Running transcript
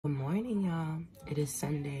Good morning, y'all. It is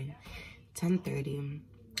Sunday, 10:30.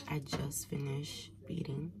 I just finished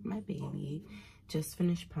feeding my baby, just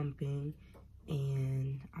finished pumping,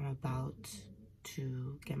 and I'm about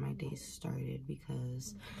to get my day started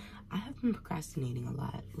because I have been procrastinating a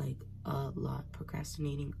lot,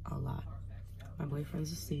 procrastinating a lot. My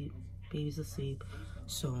boyfriend's asleep, baby's asleep,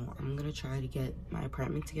 so I'm gonna try to get my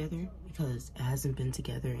apartment together because it hasn't been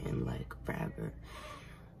together in like forever.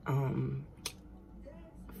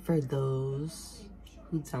 For those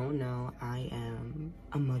who don't know, I am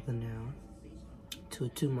a mother now to a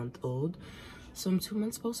 2-month-old. So I'm 2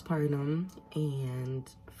 months postpartum, and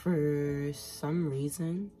for some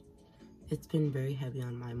reason, it's been very heavy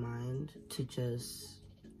on my mind to just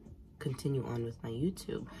continue on with my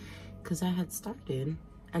YouTube because I had started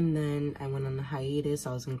and then I went on a hiatus.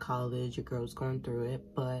 I was in college, your girl was going through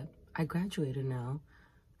it, but I graduated now.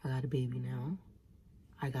 I got a baby now.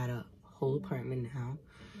 I got a whole apartment now,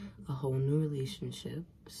 a whole new relationship.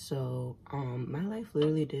 So my life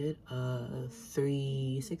literally did a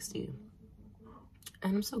 360,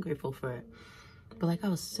 and I'm so grateful for it. But like I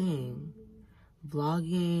was saying,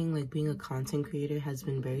 vlogging, like being a content creator, has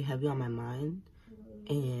been very heavy on my mind,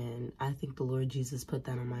 and I think the Lord Jesus put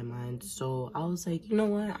that on my mind. So I was like, you know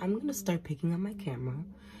what, I'm gonna start picking up my camera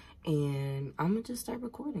and I'm gonna just start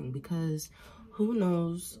recording, because who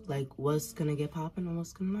knows like what's gonna get popping and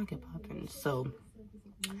what's gonna not get popping. So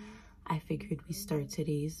I figured we start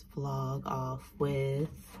today's vlog off with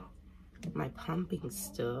my pumping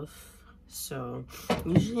stuff. So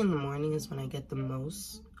usually in the morning is when I get the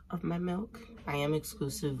most of my milk. I am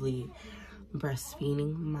exclusively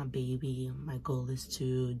breastfeeding my baby. My goal is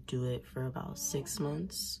to do it for about 6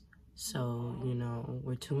 months. So, you know,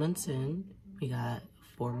 we're 2 months in. We got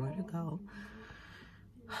 4 more to go.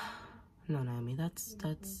 No, Naomi, that's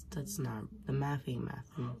not, the math ain't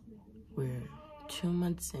mathing. We're 2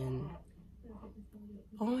 months in.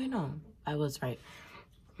 Oh, I know, I was right.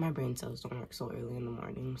 My brain cells don't work so early in the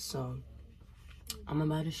morning. So I'm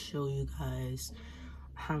about to show you guys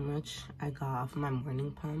how much I got off my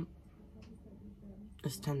morning pump.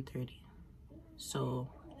 It's 10:30. So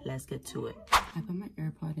let's get to it. I put my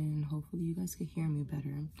AirPod in. Hopefully you guys can hear me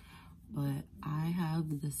better. But I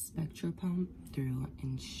have the Spectra pump through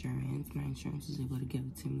insurance. My insurance was able to give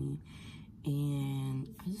it to me.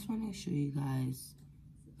 And I just want to show you guys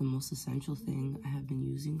the most essential thing I have been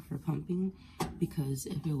using for pumping, because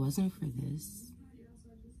if it wasn't for this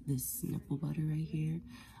nipple butter right here,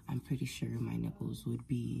 I'm pretty sure my nipples would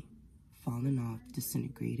be falling off,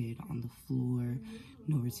 disintegrated on the floor,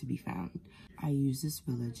 nowhere to be found. I use this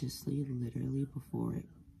religiously, literally before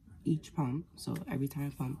each pump. So every time I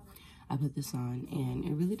pump, I put this on, and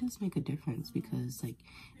it really does make a difference because like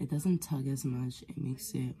it doesn't tug as much. It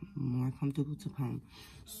makes it more comfortable to pump.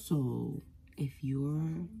 So if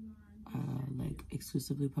you're like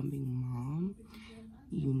exclusively pumping mom,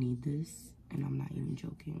 you need this, and I'm not even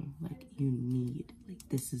joking. Like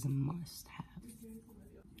this is a must have.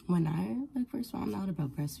 When I like first found out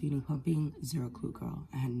about breastfeeding pumping, zero clue, girl.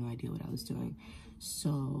 I had no idea what I was doing.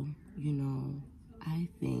 So, you know, I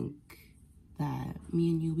think that me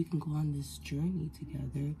and you, we can go on this journey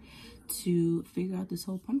together to figure out this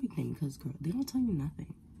whole pumping thing, because girl, they don't tell you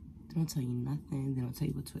nothing. They don't tell you nothing. They don't tell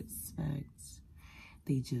you what to expect.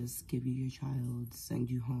 They just give you your child,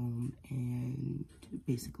 send you home, and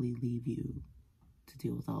basically leave you to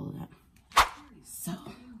deal with all of that. So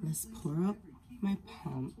let's pour up my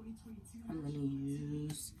pump. I'm gonna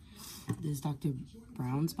use this Dr.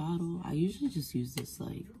 Brown's bottle. I usually just use this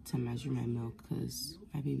like to measure my milk because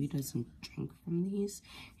my baby doesn't drink from these.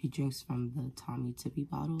 He drinks from the Tommy Tippy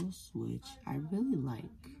bottles, which I really like.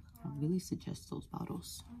 I really suggest those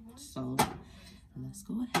bottles. So let's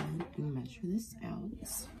go ahead and measure this out.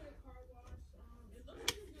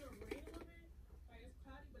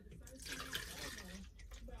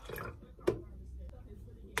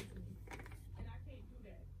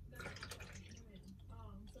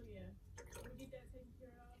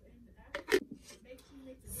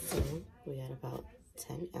 So we got about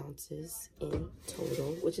 10 ounces in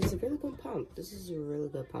total, which is a really good pump. This is a really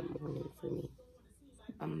good pump morning for me.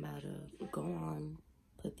 I'm about to go on,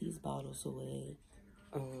 put these bottles away,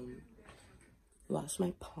 wash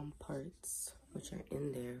my pump parts, which are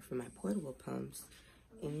in there for my portable pumps,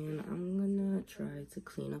 and I'm gonna try to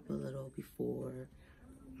clean up a little before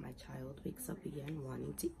my child wakes up again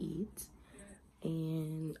wanting to eat.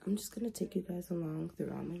 And I'm just gonna take you guys along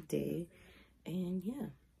throughout my day, and yeah,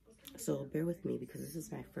 so bear with me because this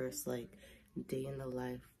is my first like day in the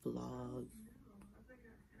life vlog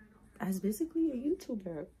as basically a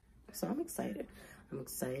YouTuber. So I'm excited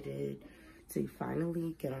to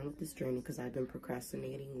finally get on with this journey because I've been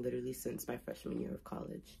procrastinating literally since my freshman year of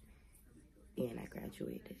college. And I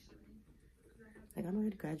graduated. Like, I'm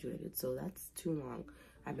already graduated, so that's too long.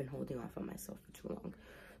 I've been holding off on myself for too long.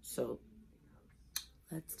 So,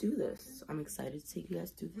 let's do this. I'm excited to take you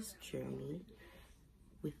guys through this journey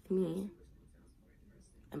with me.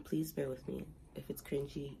 And please bear with me. If it's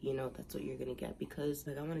cringy, you know that's what you're gonna get. Because,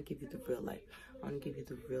 like, I want to give you the real life. I want to give you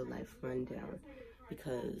the real life rundown.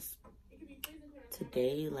 Because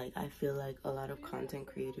today, like, I feel like a lot of content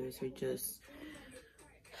creators are just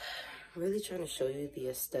really trying to show you the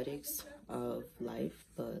aesthetics of life,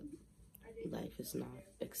 but life is not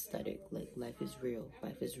aesthetic. Like, life is real,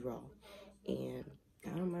 life is raw, and I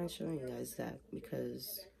don't mind showing you guys that,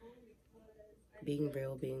 because being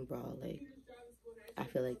real, being raw, like, I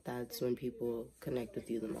feel like that's when people connect with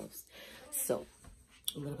you the most. So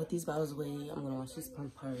I'm gonna put these bottles away. I'm gonna wash these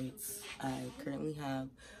pump parts. I currently have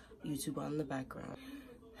YouTube on in the background.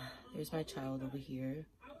 There's my child over here.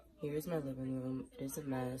 Here's my living room. It is a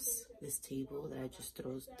mess. This table that I just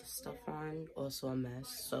throw the stuff on, also a mess.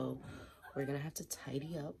 So we're gonna have to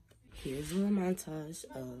tidy up. Here's a little montage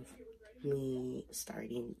of me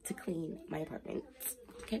starting to clean my apartment.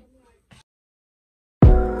 Okay.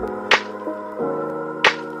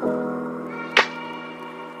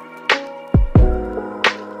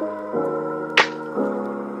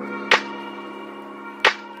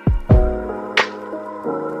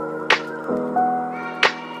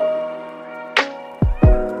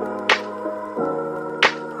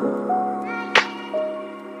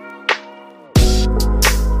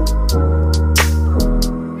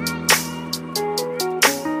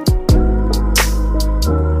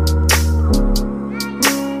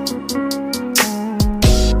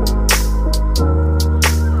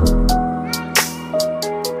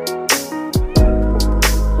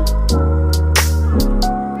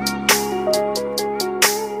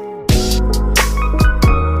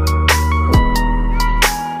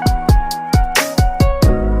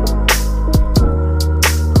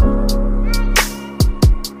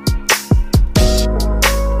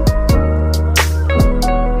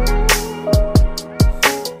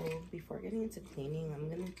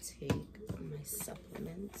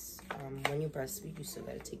 When you breastfeed, you still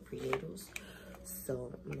gotta take prenatals.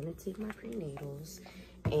 So I'm gonna take my prenatals,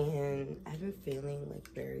 and I've been feeling like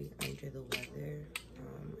very under the weather.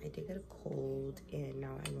 I did get a cold, and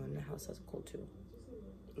now everyone in the house has a cold too,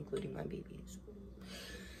 including my babies.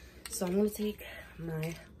 So I'm gonna take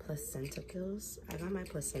my placenta pills. I got my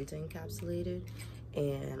placenta encapsulated,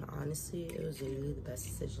 and honestly, it was literally the best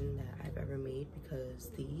decision that I've ever made, because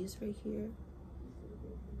these right here,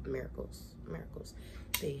 miracles.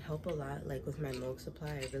 They help a lot. Like, with my milk supply,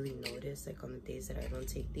 I really notice, like, on the days that I don't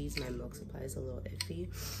take these, my milk supply is a little iffy,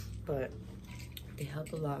 but they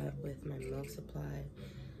help a lot with my milk supply.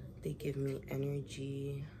 They give me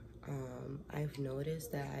energy. I've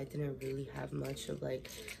noticed that I didn't really have much of, like,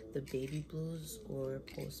 the baby blues or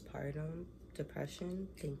postpartum depression,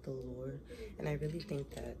 thank the Lord, and I really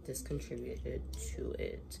think that this contributed to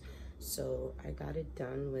it. So I got it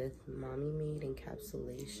done with Mommy Made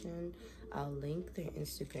Encapsulation. I'll link their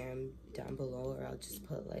Instagram down below, or I'll just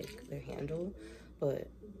put like their handle, but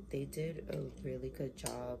they did a really good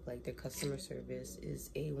job. Like, their customer service is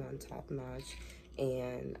A1 top notch,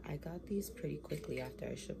 and I got these pretty quickly after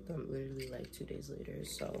I shipped them, literally like 2 days later.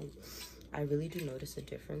 So I really do notice a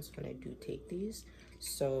difference when I do take these.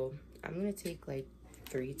 So I'm gonna take like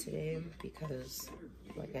 3 today, because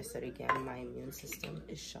like I said again, my immune system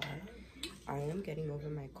is shot. I am getting over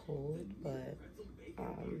my cold, but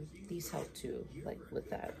these help too, like with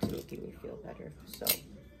that, to making me feel better. So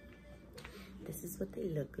this is what they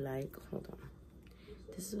look like. Hold on.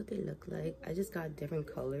 This is what they look like. I just got different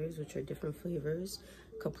colors, which are different flavors.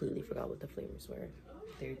 Completely forgot what the flavors were.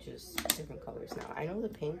 They're just different colors now. I know the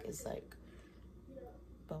pink is like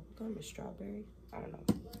bubblegum or strawberry. I don't know,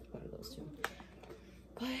 one of those two.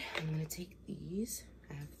 But I'm gonna take these.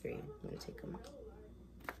 I have 3. I'm gonna take them.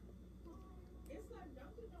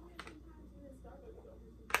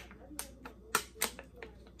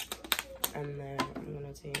 And then I'm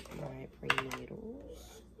gonna take my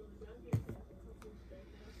prenatals.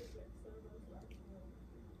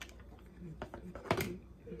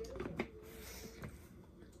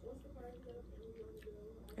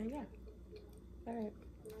 And yeah. Alright.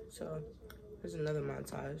 So there's another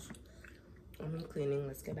montage. I'm cleaning.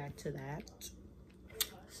 Let's get back to that.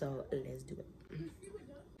 So let's do it.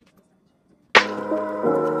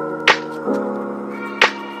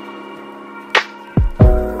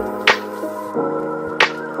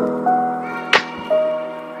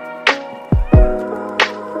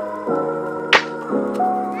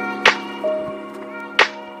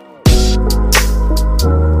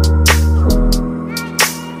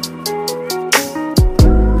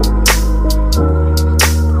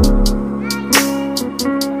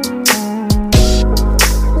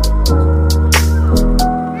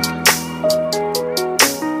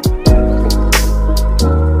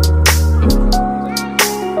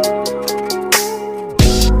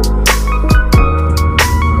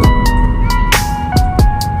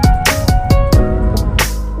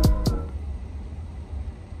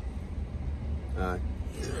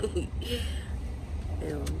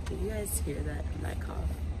 Ew, did you guys hear that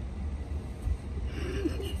cough?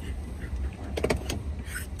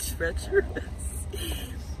 Treacherous.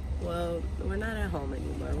 Well, we're not at home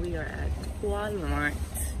anymore. We are at Walmart.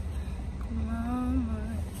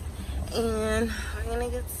 And we're gonna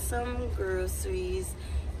get some groceries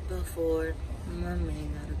before Mommy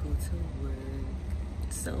gotta go to work.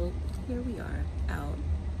 So here we are out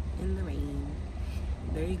in the rain.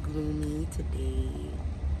 Very gloomy today.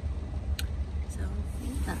 So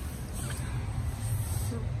yeah.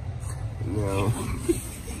 No.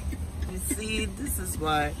 You see, this is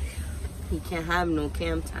why he can't have no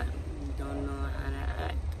cam time. You don't know how to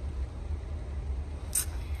act.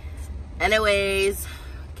 Anyways,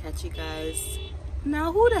 catch you guys.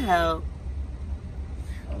 Now who the hell?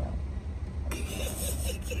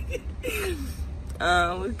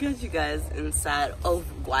 We'll catch you guys inside of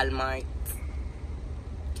Walmart.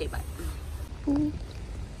 Okay, bye.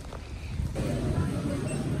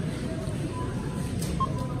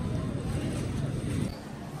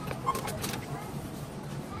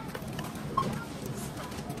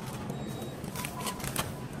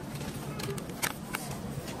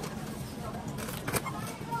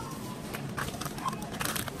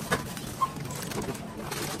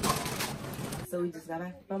 So we just got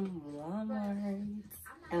back from Walmart, and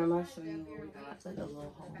I'm gonna show you what we got, like a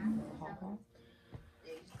little haul.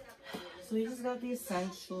 So we just got the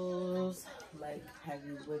essentials, like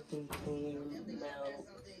heavy whipping cream, milk.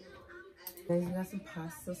 Then we got some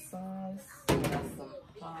pasta sauce, we got some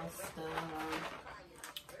pasta,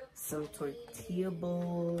 some tortilla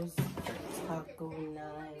bowls, taco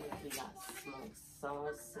knife, we got smoked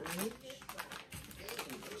sausage,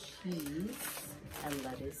 cheese, and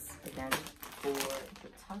lettuce again. For the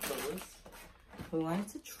tacos, we wanted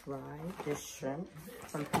to try this shrimp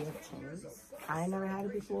from P.F. Chang's. I never had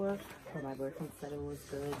it before, but my boyfriend said it was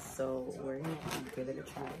good, so we're gonna give it a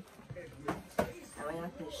try. And we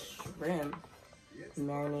got this shrimp,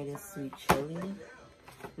 marinated sweet chili.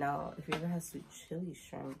 Now, if you ever had sweet chili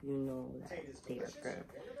shrimp, you know that they are good.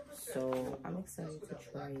 So I'm excited to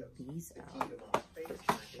try these out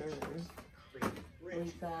for sure.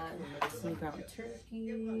 We got some ground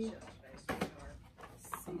turkey,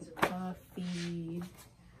 some coffee.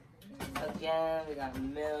 Again, we got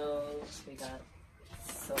milk, we got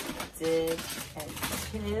some dip and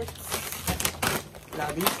chips.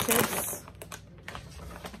 Now these chips,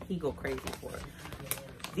 he go crazy for it.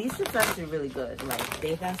 These chips are actually really good. Like,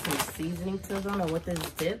 they got some seasoning to them, and with this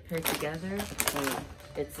dip paired together,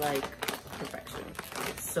 it's like perfection.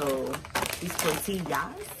 So these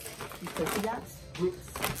tortillas,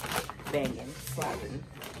 banging, slapping.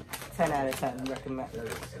 10 out of 10, recommend.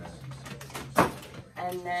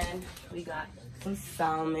 And then we got some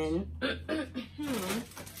salmon.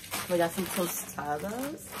 We got some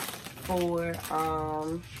tostadas for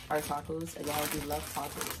our tacos. Again, we love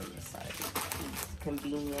tacos on this side. It's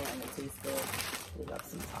convenient and it tastes good. We love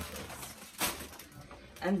some tacos.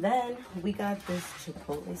 And then we got this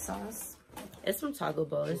chipotle sauce. It's from Taco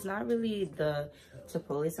Bell. It's not really the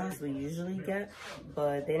chipotle sauce we usually get,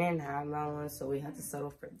 but they didn't have that one, so we had to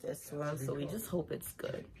settle for this one. So we just hope it's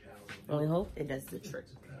good, and we hope it does the trick.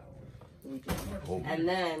 We do. And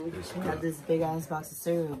then we got this big ass box of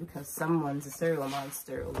cereal because someone's a cereal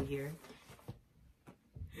monster over here.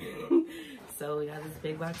 So we got this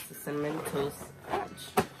big box of Cinnamon Toast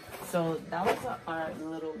Crunch. So that was our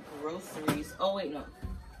little groceries. Oh wait, no,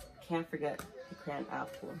 can't forget the cran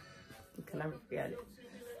apple. You can never forget it.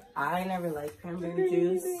 I never liked cranberry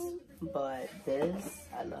juice, but this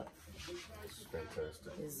I love. It's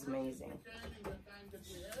fantastic. It's amazing.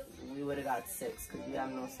 We would have got 6 because we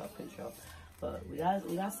have no self-control, but we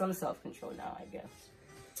got some self-control now, I guess.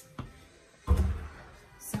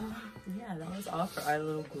 So yeah, that was all for our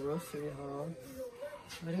little grocery haul.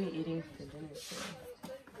 What are we eating for dinner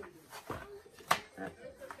today?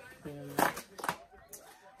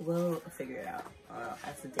 We'll figure it out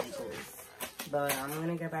as the day goes. But I'm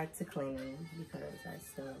gonna get back to cleaning because I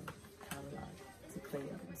still have a lot to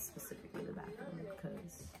clean, specifically the bathroom,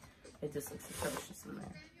 because it just looks atrocious in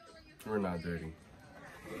there. We're not dirty.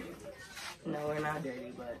 No, we're not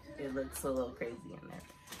dirty, but it looks a little crazy in there.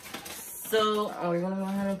 So we're gonna go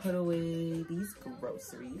ahead and put away these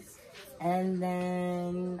groceries, and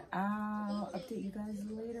then I'll update you guys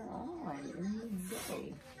later on in the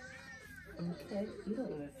day. Okay, you don't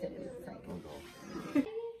even fit in the frame.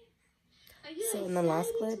 So in the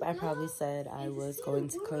last clip, I probably said I was going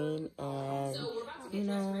to clean, and you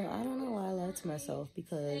know, I don't know why I lied to myself,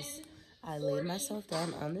 because I laid myself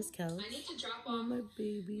down on this couch, my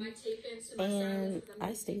baby, and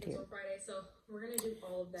I stayed here.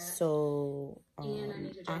 So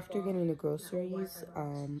after getting the groceries,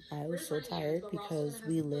 I was so tired because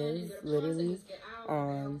we live literally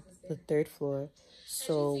on the 3rd floor.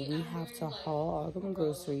 So we have to haul all the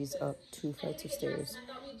groceries up 2 flights of stairs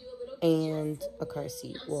and a car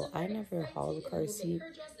seat. Well, I never haul a car seat.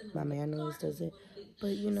 My man always does it.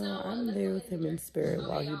 But, you know, I'm there with him in spirit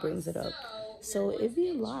while he brings it up. So it'd be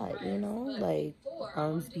a lot, you know? Like,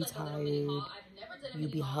 arms be tired. You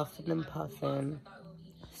be huffing and puffing.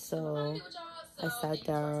 So I sat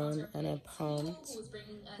down and I pumped.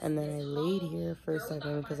 And then I laid here for a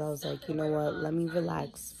second because I was like, you know what? Let me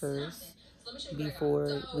relax first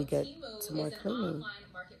before we get to more cleaning.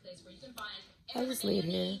 I just laid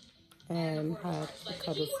here and had a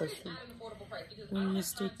cuddle session when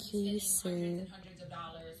Mr. Casey,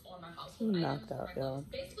 he knocked out, y'all.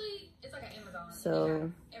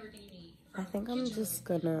 So I think I'm just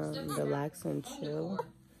gonna relax and chill.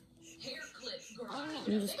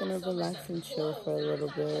 I'm just gonna relax and chill for a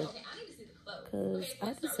little bit because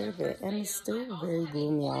I deserve it. And it's still very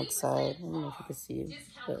gloomy outside. I don't know if you can see,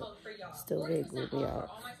 but it's still very gloomy out.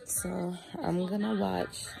 So I'm gonna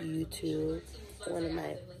watch YouTube. One of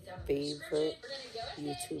my favorite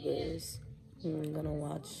YouTubers. I'm gonna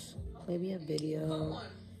watch maybe a video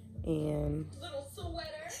and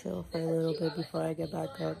chill for a little bit before I get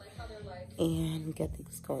back up and get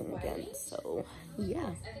things going again. So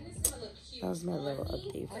yeah, that was my little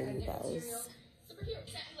update for you guys.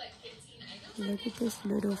 Look at this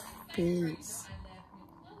little face.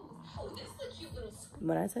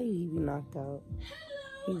 When I tell you he be knocked out,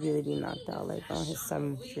 he really be knocked out, like on his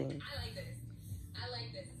 7th stream.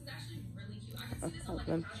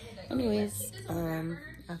 Anyways,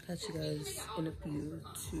 I'll catch you guys in a few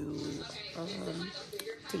to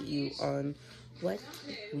update you on what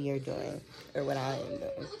we are doing, or what I am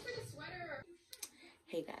doing.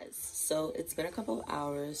 Hey guys, so it's been a couple of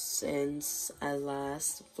hours since I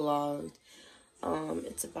last vlogged.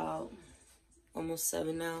 It's about almost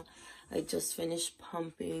 7 now. I just finished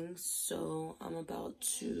pumping, so I'm about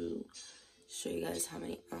to show you guys how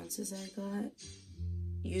many ounces I got.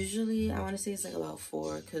 Usually, I want to say it's like about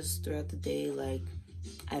 4, because throughout the day, like,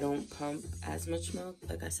 I don't pump as much milk.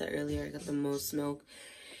 Like I said earlier, I got the most milk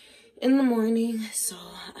in the morning. So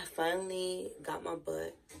I finally got my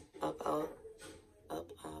butt up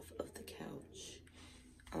off of the couch.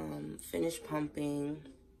 Finished pumping.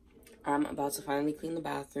 I'm about to finally clean the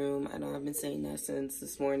bathroom. I know I've been saying that since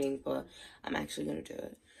this morning, but I'm actually going to do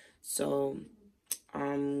it. So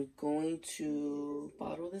I'm going to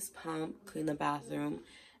bottle this pump, clean the bathroom,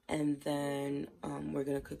 and then we're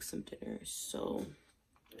going to cook some dinner. So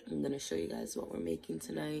I'm going to show you guys what we're making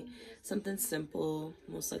tonight. Something simple,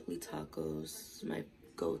 most likely tacos, my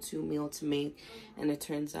go-to meal to make, and it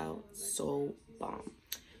turns out so bomb.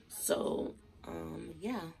 So,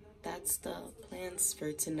 yeah, that's the plans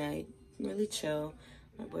for tonight. Really chill.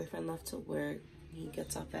 My boyfriend left to work. He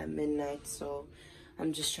gets off at midnight, so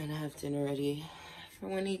I'm just trying to have dinner ready for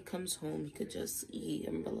when he comes home. He could just eat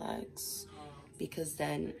and relax, because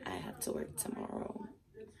then I have to work tomorrow,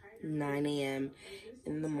 9 a.m.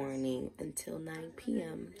 in the morning until 9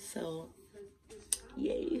 p.m. So,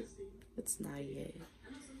 yay. It's not a yay.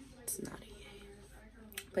 It's not a yay.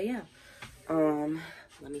 But yeah,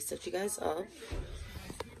 let me set you guys up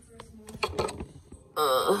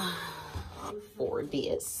for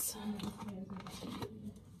this.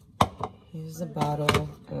 Here's a bottle.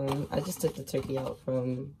 I just took the turkey out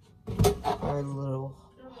from our little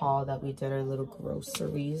haul that we did, our little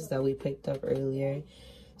groceries that we picked up earlier.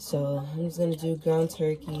 So I'm just gonna do ground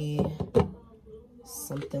turkey,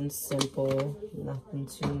 something simple, nothing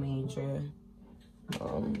too major.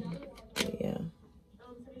 Yeah.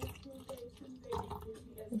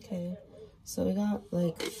 Okay, so we got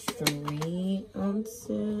like 3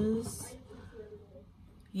 ounces.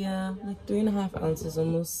 Yeah, like 3.5 ounces,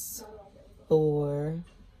 almost 4.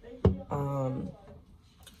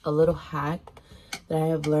 A little hack that I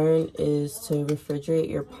have learned is to refrigerate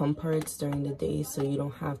your pump parts during the day so you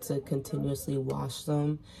don't have to continuously wash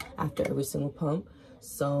them after every single pump.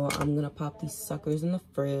 So I'm gonna pop these suckers in the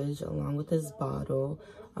fridge along with this bottle.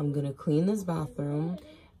 I'm gonna clean this bathroom,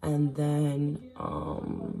 and then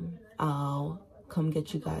I'll come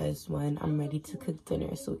get you guys when I'm ready to cook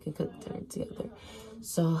dinner so we can cook dinner together.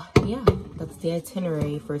 So yeah, that's the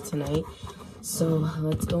itinerary for tonight. So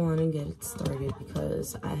let's go on and get it started,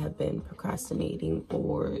 because I have been procrastinating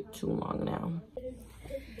for too long now.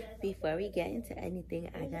 Before we get into anything,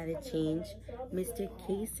 I gotta change Mr.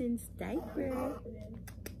 Cason's diaper.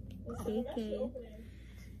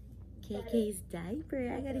 KK's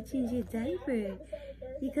diaper. I gotta change your diaper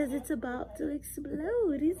because it's about to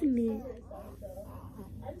explode, isn't it?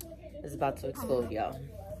 It's about to explode, y'all.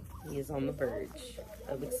 He is on the verge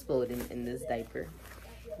of exploding in this diaper.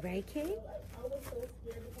 Right, Kate?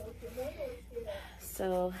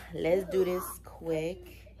 So let's do this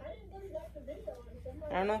quick.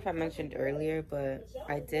 I don't know if I mentioned earlier, but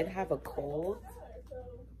I did have a cold.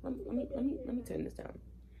 Let me turn this down.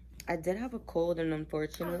 I did have a cold, and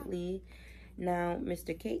unfortunately, now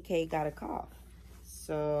Mr. KK got a cough.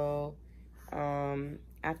 So,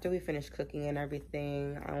 after we finish cooking and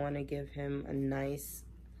everything, I want to give him a nice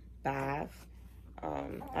bath.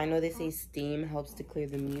 I know they say steam helps to clear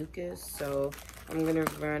the mucus, so I'm gonna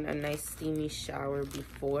run a nice steamy shower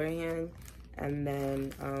beforehand, and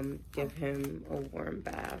then give him a warm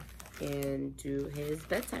bath and do his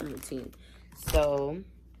bedtime routine. So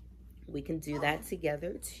we can do that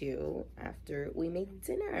together too after we make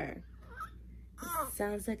dinner.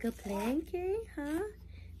 Sounds like a plan, Kay, huh?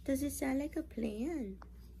 Does it sound like a plan?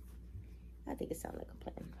 I think it sounds like a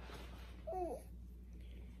plan.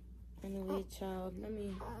 Anyway, child, let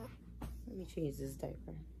me change this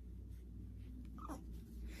diaper.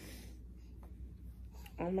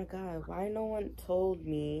 Oh my God, why no one told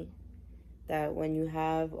me that when you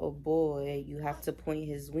have a boy, you have to point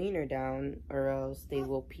his wiener down, or else they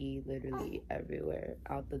will pee literally everywhere.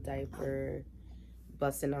 Out the diaper,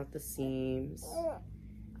 busting out the seams.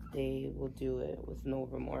 They will do it with no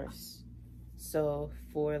remorse. So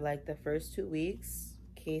for like the first 2 weeks,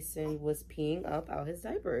 Kason was peeing up out his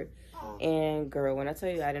diaper. And girl, when I tell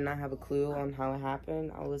you I did not have a clue on how it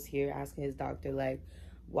happened, I was here asking his doctor, like,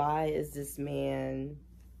 why is this man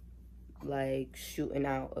like shooting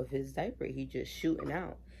out of his diaper? He just shooting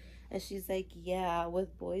out. And she's like, yeah,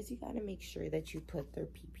 with boys you gotta make sure that you put their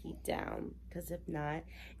pee-pee down, because if not,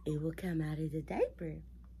 it will come out of the diaper.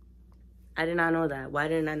 I did not know that. Why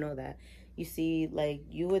didn't I know that? You see, like,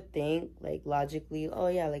 you would think, like, logically, oh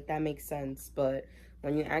yeah, like, that makes sense. But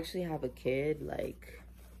when you actually have a kid, like,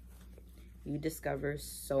 you discover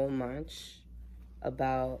so much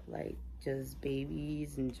about, like, just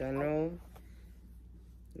babies in general.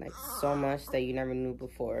 Like, so much that you never knew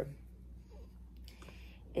before.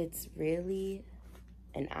 It's really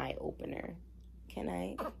an eye-opener. Can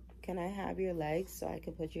I have your legs so I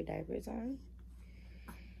can put your diapers on?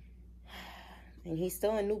 And he's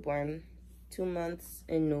still a newborn, 2 months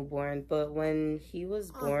in newborn. But when he was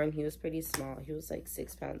born, he was pretty small. He was like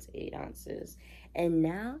 6 pounds, 8 ounces. And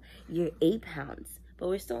now you're 8 pounds. But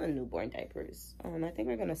we're still in newborn diapers. I think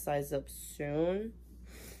we're going to size up soon,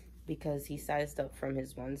 because he sized up from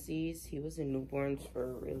his onesies. He was in newborns for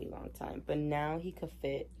a really long time. But now he could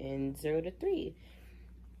fit in 0 to 3.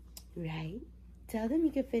 Right? Tell them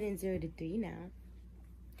you could fit in 0 to 3 now.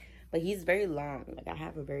 But he's very long. Like, I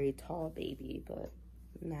have a very tall baby, but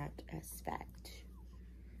not as fat.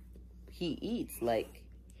 He eats like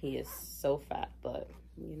he is so fat, but,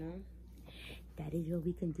 you know, that is what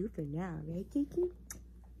we can do for now. Right, Kiki?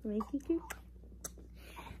 Right, Kiki?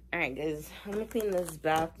 All right, guys. I'm going to clean this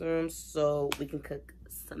bathroom so we can cook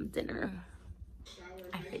some dinner.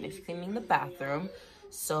 I finished cleaning the bathroom,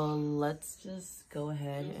 so let's just go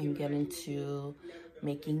ahead and get into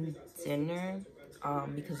making dinner.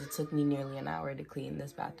 Because it took me nearly an hour to clean.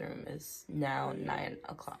 This bathroom is now 9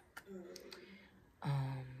 o'clock.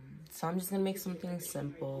 So I'm just gonna make something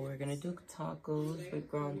simple. We're gonna do tacos with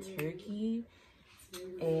ground turkey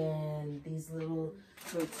and these little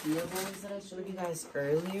tortilla bowls that I showed you guys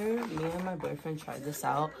earlier. Me and my boyfriend tried this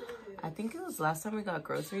out. I think it was last time we got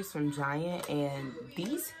groceries from Giant, and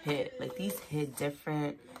these hit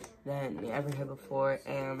different than we ever hit before,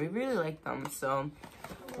 and we really like them. So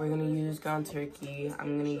we're gonna use ground turkey.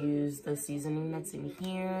 I'm gonna use the seasoning that's in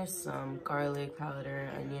here, some garlic powder,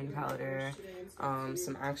 onion powder,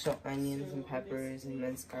 some actual onions and peppers and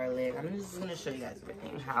minced garlic. I'm just gonna show you guys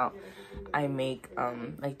everything, how I make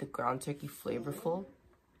like the ground turkey flavorful.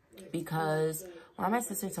 Because my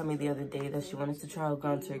sister told me the other day that she wanted to try out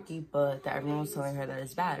ground turkey, but that everyone was telling her that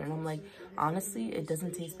it's bad. And I'm like, honestly, it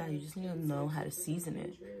doesn't taste bad. You just need to know how to season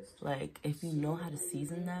it. Like, if you know how to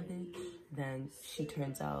season that bitch, then she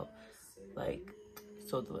turns out, like,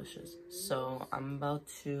 so delicious. So I'm about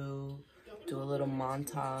to do a little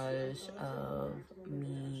montage of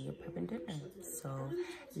me prepping dinner. So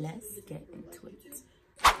let's get into it.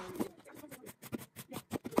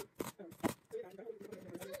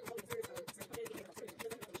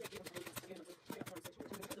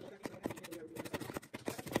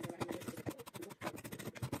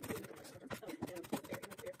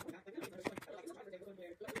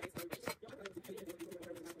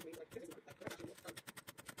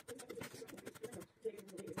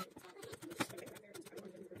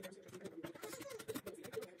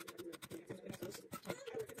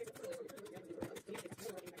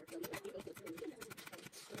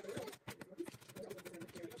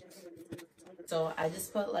 So I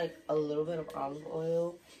just put like a little bit of olive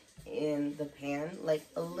oil in the pan, like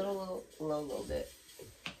a little bit.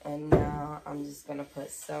 And now I'm just gonna put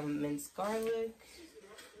some minced garlic,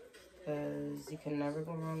 because you can never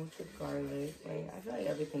go wrong with the garlic. Like, I feel like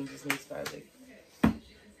everything just needs garlic.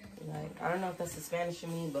 Like, I don't know if that's the Spanish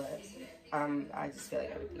in me, but I just feel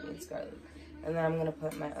like everything needs garlic. And then I'm gonna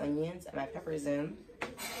put my onions and my peppers in.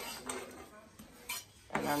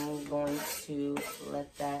 And I'm going to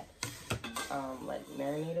let that like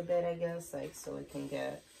marinate a bit, I guess, like so it can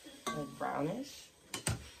get like brownish.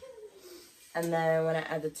 And then when I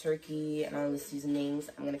add the turkey and all the seasonings,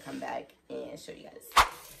 I'm gonna come back and show you guys.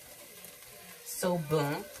 So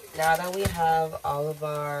boom, now that we have all of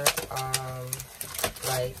our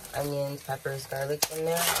like onions, peppers, garlic in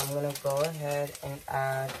there, I'm gonna go ahead and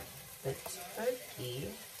add the turkey.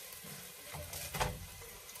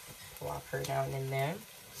 Plop her down in there.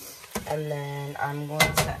 And then I'm going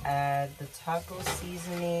to add the taco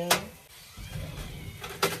seasoning.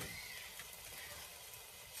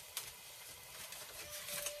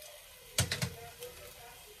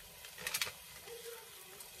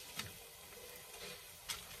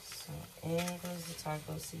 So in goes the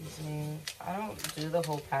taco seasoning. I don't do the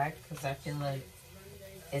whole pack because I feel like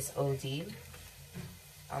it's OD.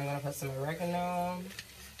 I'm going to put some oregano,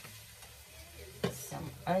 some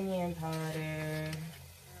onion powder,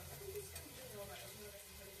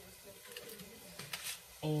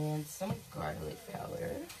 and some garlic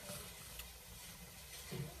powder.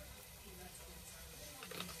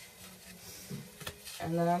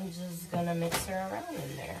 And then I'm just gonna mix her around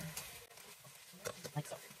in there. Like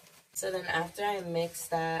so. So then after I mix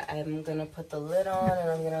that, I'm gonna put the lid on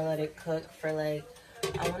and I'm gonna let it cook for like,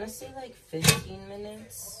 I wanna say like 15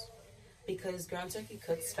 minutes. Because ground turkey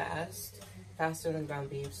cooks faster than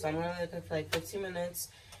ground beef. So I'm gonna let it cook for like 15 minutes.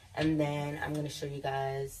 And then I'm gonna show you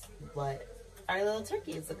guys what our little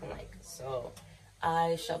turkey is looking like. So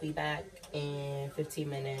I shall be back in 15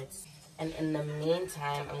 minutes. And in the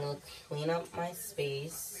meantime, I'm gonna clean up my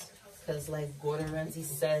space, because like Gordon Ramsay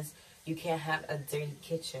says, you can't have a dirty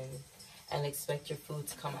kitchen and expect your food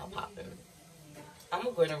to come out popping. I'm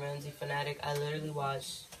a Gordon Ramsay fanatic. I literally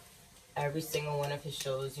watch every single one of his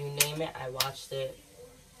shows. You name it, I watched it.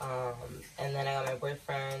 And then I got my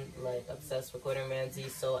boyfriend like obsessed with Gordon Ramsay,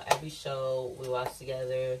 so every show we watch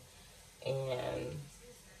together. And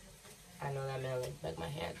I know that man like my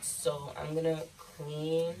hand. So I'm gonna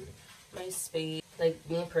clean my space. Like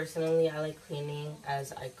me personally, I like cleaning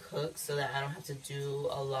as I cook so that I don't have to do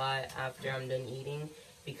a lot after I'm done eating,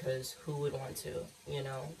 because who would want to, you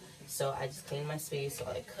know? So I just clean my space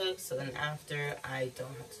while I cook, so then after I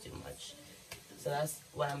don't have to do much. So that's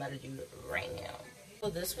what I'm about to do right now.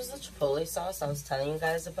 So this was the chipotle sauce I was telling you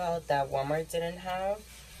guys about that Walmart didn't have,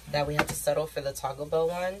 that we had to settle for the Taco Bell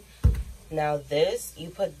one. Now this, you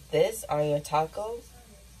put this on your taco,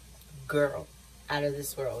 girl, out of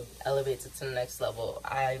this world, elevates it to the next level.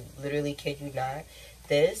 I literally kid you not.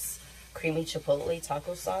 This creamy chipotle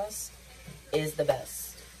taco sauce is the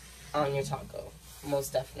best on your taco,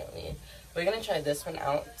 most definitely. We're gonna try this one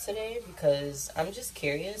out today because I'm just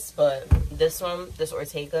curious, but this one, this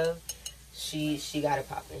Ortega, she got it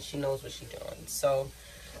popping. She knows what she's doing. So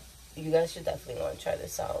you guys should definitely want to try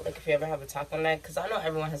this out. Like if you ever have a taco night, because I know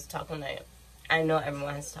everyone has a taco night. I know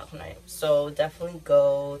everyone has a taco night. So definitely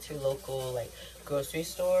go to your local like grocery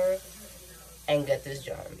store and get this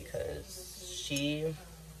jar, because she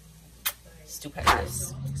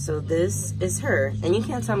stupendous. So this is her, and you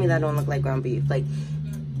can't tell me that don't look like ground beef. Like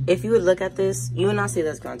if you would look at this, you would not say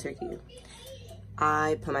that's ground turkey.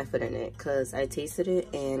 I put my foot in it because I tasted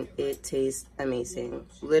it and it tastes amazing.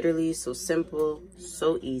 Literally so simple,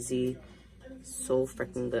 so easy, so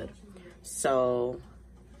freaking good. So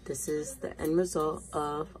this is the end result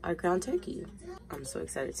of our ground turkey. I'm so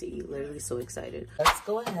excited to eat, literally so excited. Let's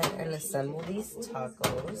go ahead and assemble these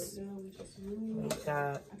tacos. We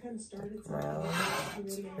got ground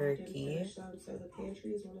turkey. So the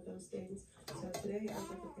pantry is one of those things. So today I was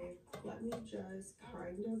like, okay, let me just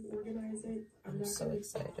kind of organize it. I'm so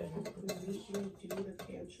excited. Completely do the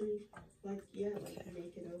pantry. Like, yeah, like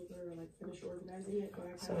make it over or like finish organizing it.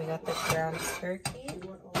 But so we got the ground turkey. And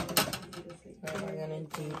we're gonna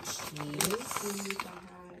do cheese. I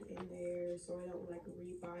had in there, so I don't like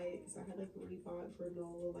rebuy it, because I had like rebought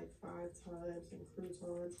granola like 5 times and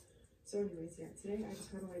croutons. So anyways, yeah, today I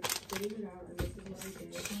just kind of like cleaned it out, and this is what I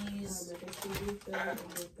did.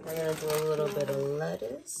 We're gonna do a little bit of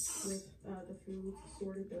lettuce. With the foods,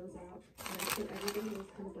 sorted those out, and I put everything that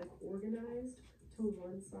was kind of like organized to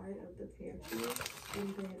one side of the pantry,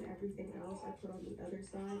 and then everything else I put on the other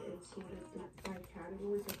side and sorted by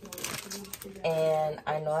categories. I put all the food And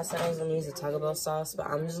I know I said I was gonna use the Taco Bell sauce, but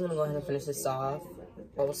I'm just gonna go ahead and finish this off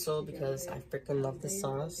also because I freaking love the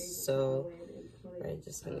sauce. So we're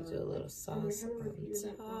just gonna do a little sauce on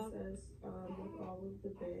top. With all of the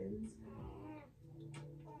bins.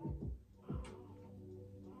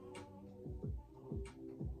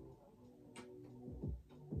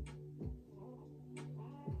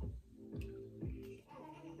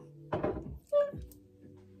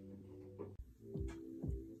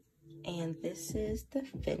 And this is the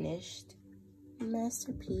finished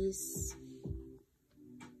masterpiece.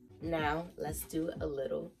 Now let's do a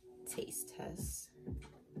little taste test.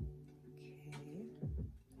 Okay.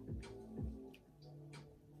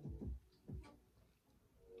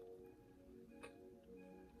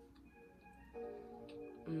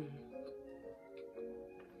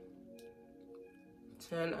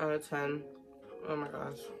 10 out of 10. Oh my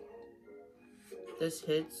gosh. This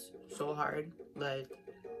hits so hard. Like,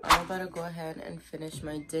 I'm about to go ahead and finish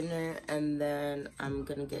my dinner, and then I'm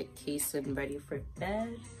gonna get Kason ready for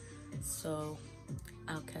bed. So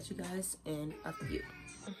I'll catch you guys in a few.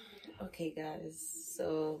 Okay guys,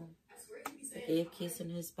 so I gave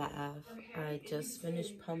Kason his bath. I just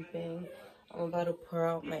finished pumping. I'm about to pour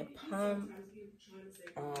out my pump.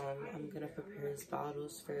 I'm gonna prepare his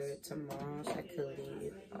bottles for tomorrow so I could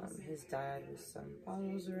leave his dad with some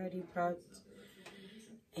bottles already prepped.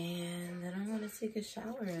 And then I'm gonna take a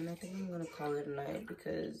shower, and I think I'm gonna call it a night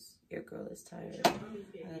because your girl is tired.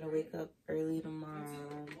 I gotta wake up early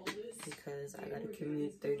tomorrow because I gotta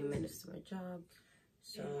commute 30 minutes to my job.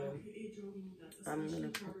 So I'm gonna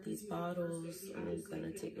put these bottles, I'm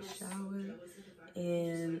gonna take a shower,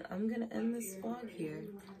 and I'm gonna end this vlog here.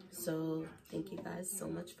 So thank you guys so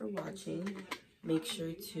much for watching. Make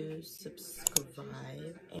sure to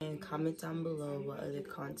subscribe and comment down below what other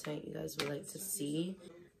content you guys would like to see.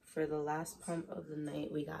 For the last pump of the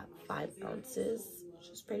night, we got 5 ounces, which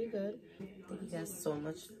is pretty good. Thank you guys so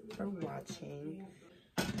much for watching,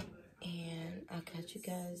 and I'll catch you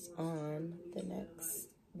guys on the next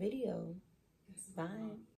video.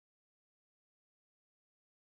 Bye.